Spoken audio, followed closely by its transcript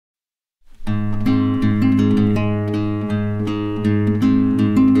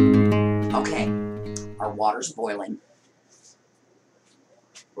water's boiling.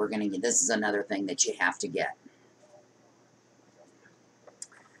 We're going to get, this is another thing that you have to get.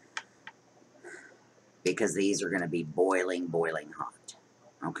 Because these are going to be boiling hot.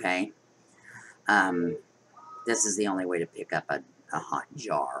 Okay? This is the only way to pick up a hot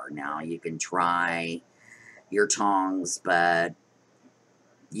jar. Now, you can try your tongs, but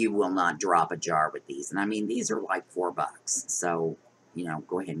you will not drop a jar with these. And I mean, these are like $4. So, you know,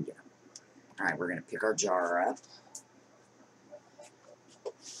 go ahead and get them. All right, we're going to pick our jar up.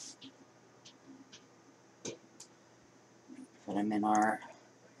 Put them in our...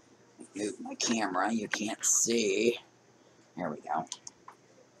 Move my camera. You can't see. There we go.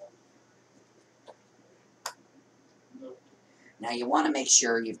 Now, you want to make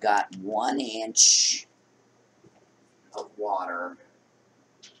sure you've got 1 inch of water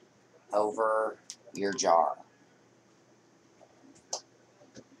over your jar.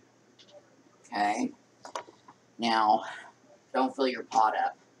 Okay? Now, don't fill your pot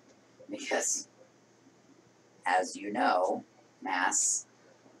up because, as you know, mass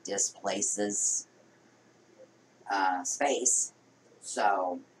displaces space.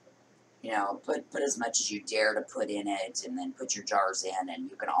 So, you know, put as much as you dare to put in it, and then put your jars in, and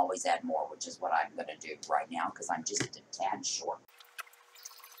you can always add more, which is what I'm going to do right now because I'm just a tad short.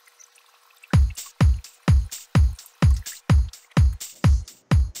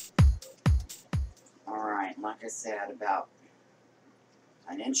 Alright, like I said, about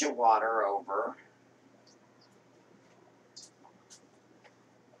 1 inch of water over.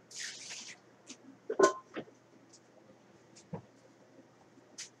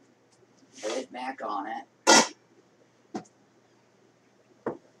 Lid back on it.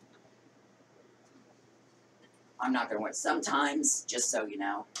 I'm not going to wait. Sometimes, just so you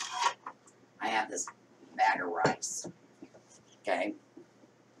know, I have this bag of rice. Okay?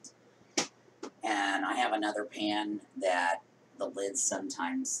 And I have another pan that the lid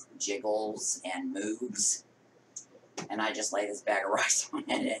sometimes jiggles and moves. And I just lay this bag of rice on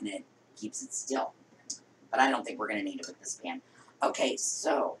it and it keeps it still. But I don't think we're going to need it with this pan. Okay,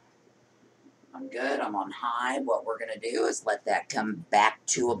 so I'm good. I'm on high. What we're going to do is let that come back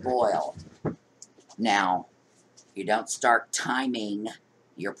to a boil. Now, you don't start timing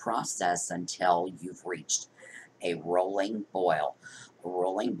your process until you've reached a rolling boil. A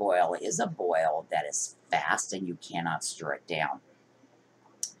rolling boil is a boil that is fast and you cannot stir it down.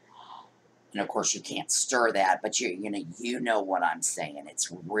 And of course you can't stir that, but you know what I'm saying.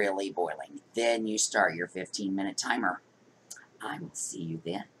 It's really boiling. Then you start your 15-minute timer. I will see you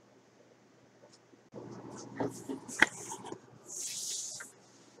then.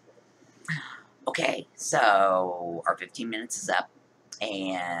 Okay, so our 15 minutes is up,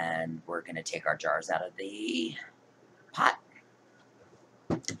 and we're going to take our jars out of the pot.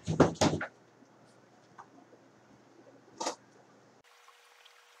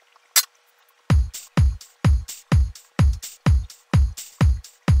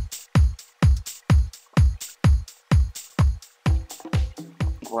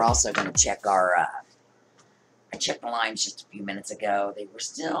 We're also going to check our, I checked the limes just a few minutes ago. They were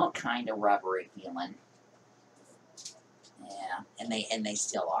still kind of rubbery feeling. Yeah, and they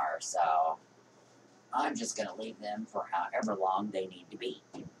still are, so I'm just going to leave them for however long they need to be.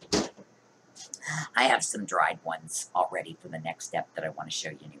 I have some dried ones already for the next step that I want to show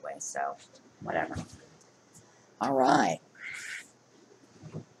you anyway, so whatever. All right.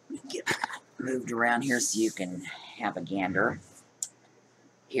 Get moved around here so you can have a gander.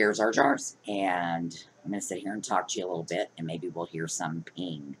 Here's our jars, and I'm going to sit here and talk to you a little bit, and maybe we'll hear some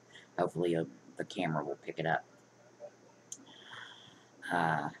ping. Hopefully the camera will pick it up.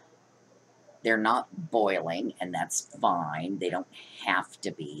 They're not boiling, and that's fine. They don't have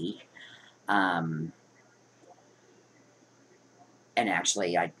to be. And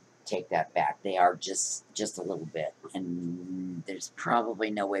actually, I take that back. They are just a little bit, and there's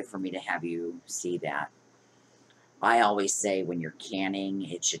probably no way for me to have you see that. I always say when you're canning,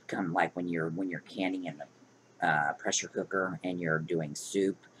 it should come like when you're canning in the pressure cooker and you're doing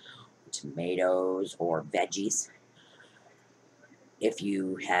soup, tomatoes, or veggies. If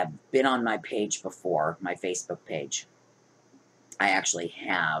you have been on my page before, my Facebook page, I actually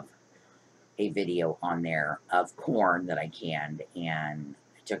have a video on there of corn that I canned, and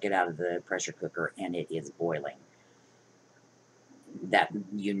I took it out of the pressure cooker, and it is boiling. That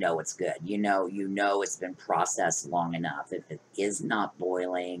you know it's good. You know it's been processed long enough. If it is not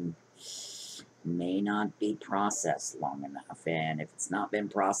boiling, it may not be processed long enough. And if it's not been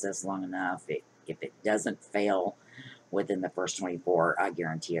processed long enough, if it doesn't fail within the first 24, I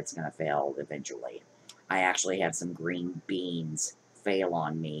guarantee it's going to fail eventually. I actually had some green beans fail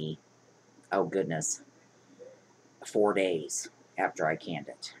on me. Oh, goodness. 4 days after I canned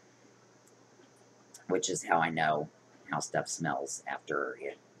it, which is how I know how stuff smells after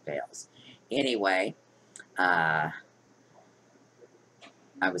it fails. Anyway, I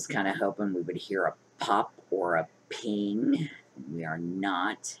was kind of hoping we would hear a pop or a ping. We are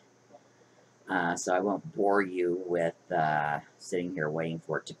not. So I won't bore you with sitting here waiting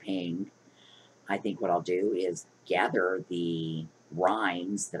for it to ping. I think what I'll do is gather the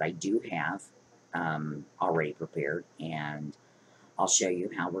rinds that I do have already prepared, and I'll show you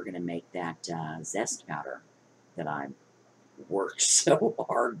how we're going to make that zest powder that I worked so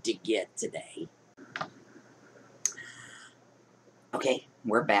hard to get today. Okay,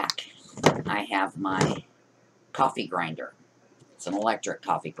 we're back. I have my coffee grinder. It's an electric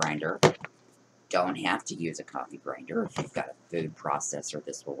coffee grinder. Don't have to use a coffee grinder. If you've got a food processor,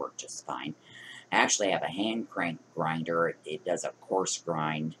 this will work just fine. I actually have a hand crank grinder. It does a coarse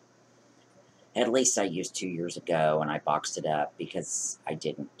grind. At least I used 2 years ago, and I boxed it up because I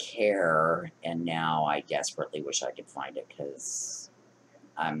didn't care, and now I desperately wish I could find it because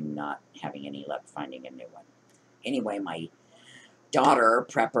I'm not having any luck finding a new one. Anyway, my daughter,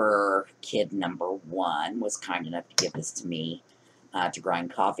 prepper kid number 1, was kind enough to give this to me to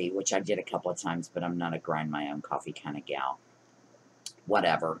grind coffee, which I did a couple of times, but I'm not a grind my own coffee kind of gal.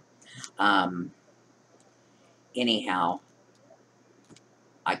 Whatever. Anyhow,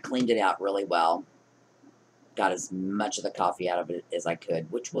 I cleaned it out really well. Got as much of the coffee out of it as I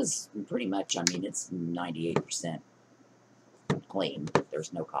could, which was pretty much, I mean, it's 98% clean.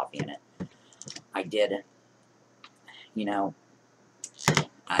 There's no coffee in it. I did, you know,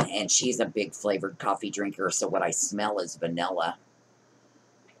 and she's a big flavored coffee drinker, so what I smell is vanilla.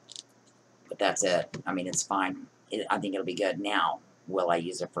 But that's it. I mean, it's fine. I think it'll be good. Now, will I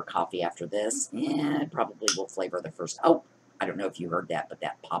use it for coffee after this? Yeah, it probably will flavor the first. Oh, I don't know if you heard that, but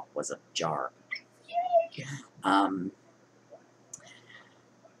that pop was a jar.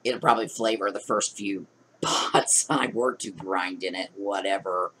 It'll probably flavor the first few pots I were to grind in it,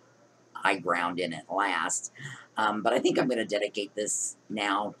 whatever I ground in it last. But I think I'm going to dedicate this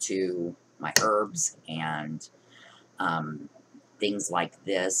now to my herbs and things like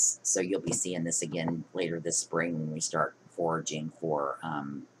this. So you'll be seeing this again later this spring when we start foraging for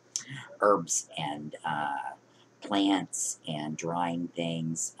herbs and plants and drying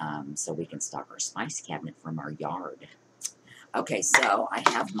things so we can stock our spice cabinet from our yard. Okay, so I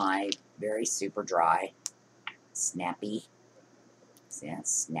have my very super dry, snappy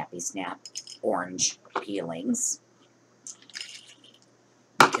snap orange peelings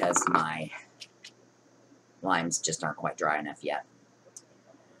because my limes just aren't quite dry enough yet.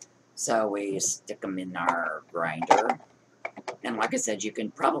 So we stick them in our grinder. And like I said, you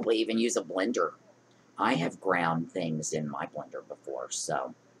can probably even use a blender. I have ground things in my blender before,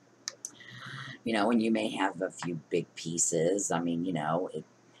 so, you know, and you may have a few big pieces. I mean, you know,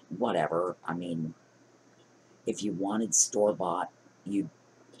 whatever. I mean, if you wanted store-bought, you'd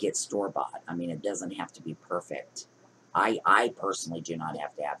get store-bought. I mean, it doesn't have to be perfect. I personally do not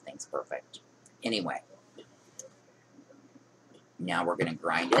have to have things perfect. Anyway, now we're going to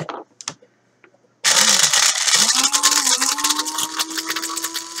grind it.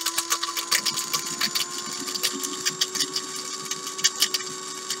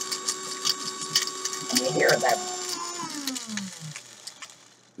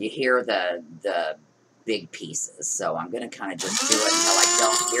 You hear the big pieces, so I'm going to kind of just do it until I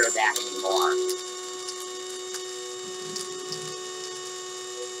don't hear that anymore.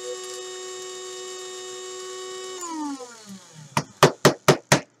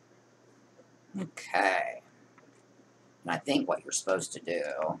 Okay. And I think what you're supposed to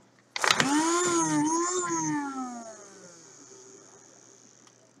do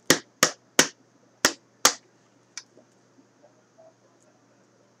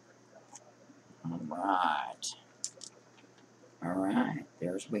Alright,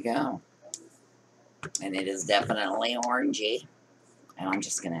 there we go. And it is definitely orangey. And I'm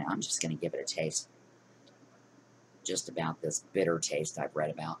just gonna give it a taste. Just about this bitter taste I've read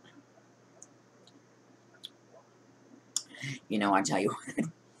about. You know, I tell you what,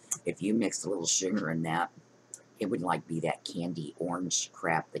 if you mixed a little sugar in that, it would like be that candy orange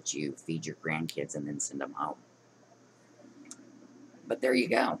crap that you feed your grandkids and then send them home. But there you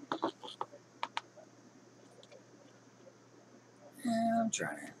go. I'm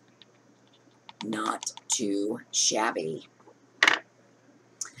trying not too shabby.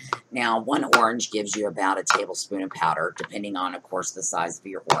 Now, one orange gives you about a tablespoon of powder, depending on, of course, the size of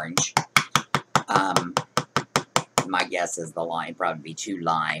your orange. My guess is the lime probably be 2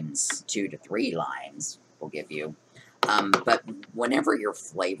 to 3 limes will give you. But whenever you're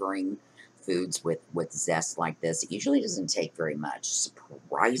flavoring foods with zest like this. It usually doesn't take very much.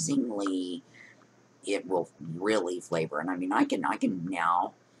 Surprisingly, it will really flavor. And I mean, I can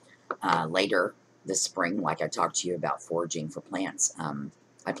now later this spring, like I talked to you about foraging for plants.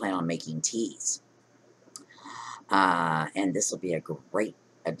 I plan on making teas, and this will be a great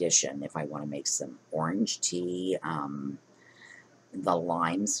addition if I want to make some orange tea. The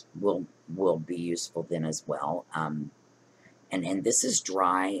limes will be useful then as well. And this is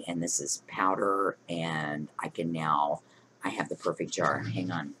dry, and this is powder, and I have the perfect jar.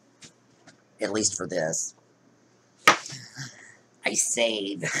 Hang on. At least for this. I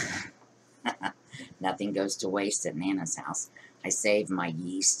save, nothing goes to waste at Nana's house. I save my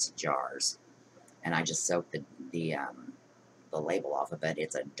yeast jars, and I just soak the label off of it.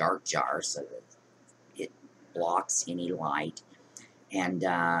 It's a dark jar, so that it blocks any light, and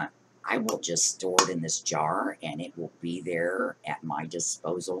I will just store it in this jar, and it will be there at my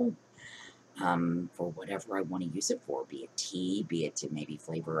disposal for whatever I want to use it for, be it tea, be it to maybe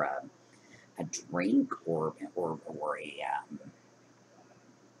flavor a drink, or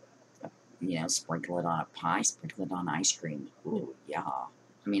sprinkle it on a pie, sprinkle it on ice cream. Ooh, yeah.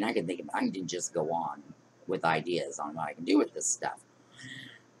 I mean, I can just go on with ideas on what I can do with this stuff.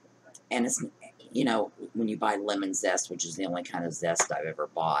 And it's, when you buy lemon zest, which is the only kind of zest I've ever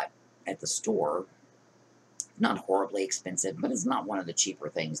bought at the store, not horribly expensive, but it's not one of the cheaper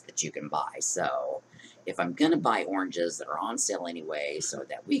things that you can buy. So if I'm going to buy oranges that are on sale anyway so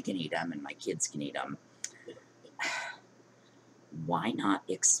that we can eat them and my kids can eat them, why not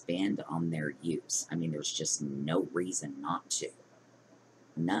expand on their use? I mean, there's just no reason not to.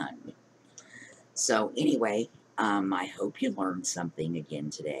 None. So anyway, I hope you learned something again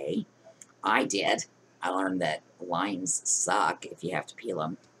today. I did. I learned that limes suck if you have to peel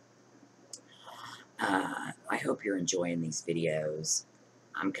them. I hope you're enjoying these videos.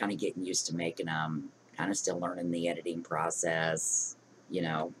 I'm kind of getting used to making them. Kind of still learning the editing process.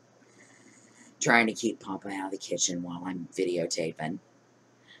 Trying to keep Papa out of the kitchen while I'm videotaping.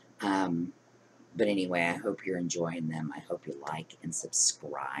 But anyway, I hope you're enjoying them. I hope you like and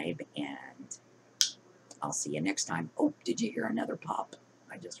subscribe, and I'll see you next time. Oh, did you hear another pop?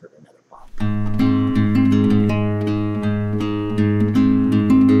 I just heard another pop.